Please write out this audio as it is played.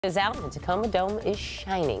Is out and the Tacoma Dome is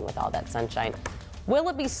shining with all that sunshine. Will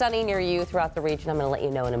it be sunny near you throughout the region? I'm going to let you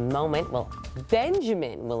know in a moment. Well,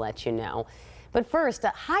 Benjamin will let you know. But first,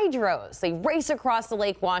 the Hydros, they race across the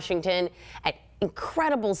Lake Washington at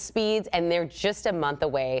incredible speeds, and they're just a month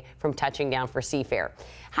away from touching down for Seafair.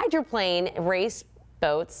 Hydroplane Race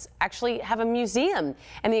Boats actually have a museum,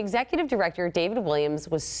 and the executive director, David Williams,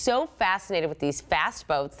 was so fascinated with these fast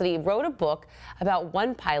boats that he wrote a book about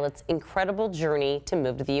one pilot's incredible journey to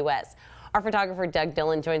move to the U.S. Our photographer, Doug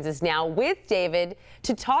Dillon, joins us now with David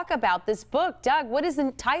to talk about this book. Doug, what is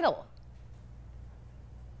the title?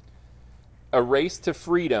 A Race to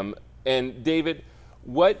Freedom. And David,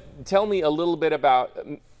 tell me a little bit about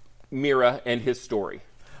Mira and his story.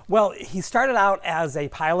 Well, he started out as a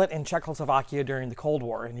pilot in Czechoslovakia during the Cold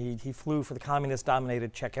War, and he flew for the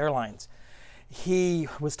communist-dominated Czech Airlines. He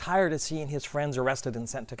was tired of seeing his friends arrested and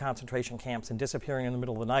sent to concentration camps and disappearing in the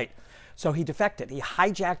middle of the night. So he defected. He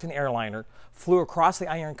hijacked an airliner, flew across the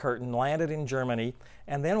Iron Curtain, landed in Germany,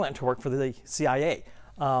 and then went to work for the CIA.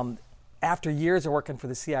 After years of working for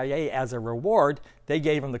the CIA, as a reward, they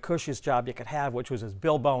gave him the cushiest job you could have, which was as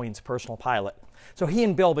Bill Boeing's personal pilot. So he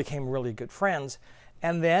and Bill became really good friends.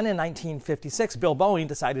 And then in 1956, Bill Boeing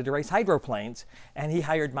decided to race hydroplanes, and he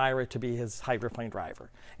hired Myra to be his hydroplane driver.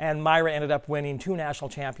 And Myra ended up winning 2 national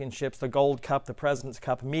championships, the Gold Cup, the President's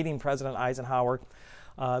Cup, meeting President Eisenhower,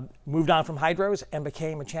 moved on from hydros and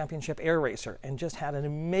became a championship air racer, and just had an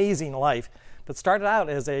amazing life, but started out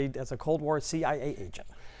as a Cold War CIA agent.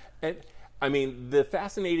 And I mean, the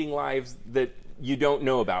fascinating lives that you don't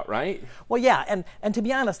know about, right? Well, yeah, and to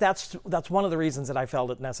be honest, that's one of the reasons that I felt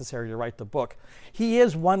it necessary to write the book. He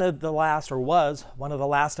is one of the last, or was one of the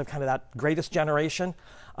last of kind of that greatest generation.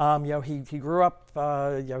 He grew up,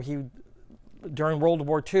 during World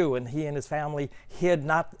War II, and he and his family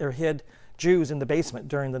hid Jews in the basement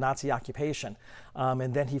during the Nazi occupation,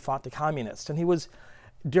 and then he fought the communists. And he was,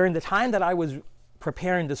 during the time that I was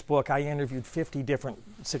preparing this book, I interviewed 50 different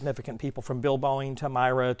significant people, from Bill Boeing to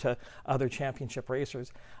Myra to other championship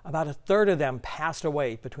racers. About a third of them passed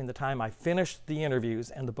away between the time I finished the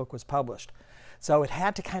interviews and the book was published. So it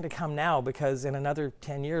had to kind of come now, because in another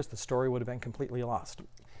 10 years the story would have been completely lost.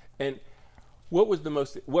 And what was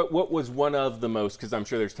what was one of the most, because I'm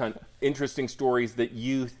sure there's ton interesting stories that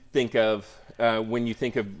you think of when you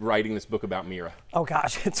think of writing this book about Mira? Oh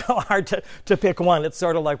gosh, it's so hard to pick one. It's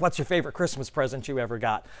sort of like, what's your favorite Christmas present you ever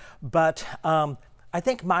got? But I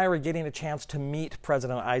think Myra getting a chance to meet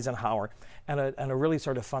President Eisenhower, and a really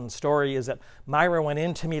sort of fun story is that Myra went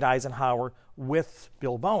in to meet Eisenhower with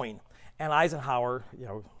Bill Boeing, and Eisenhower,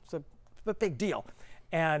 it's a big deal.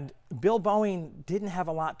 And Bill Boeing didn't have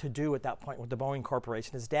a lot to do at that point with the Boeing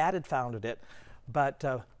Corporation. His dad had founded it, but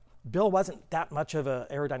Bill wasn't that much of an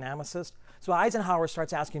aerodynamicist. So Eisenhower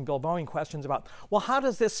starts asking Bill Boeing questions about, well, how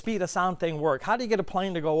does this speed of sound thing work? How do you get a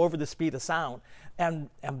plane to go over the speed of sound? And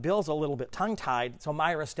Bill's a little bit tongue-tied, so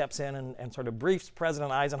Myra steps in and sort of briefs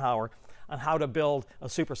President Eisenhower on how to build a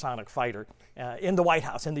supersonic fighter in the White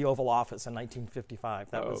House, in the Oval Office in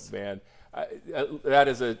 1955. Man, that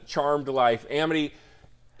is a charmed life. Amity,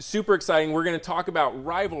 super exciting. We're going to talk about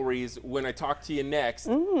rivalries when I talk to you next.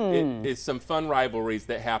 It is some fun rivalries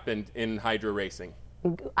that happened in hydro racing.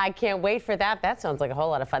 I can't wait for that. That sounds like a whole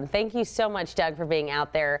lot of fun. Thank you so much, Doug, for being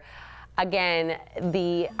out there. Again,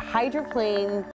 the hydroplane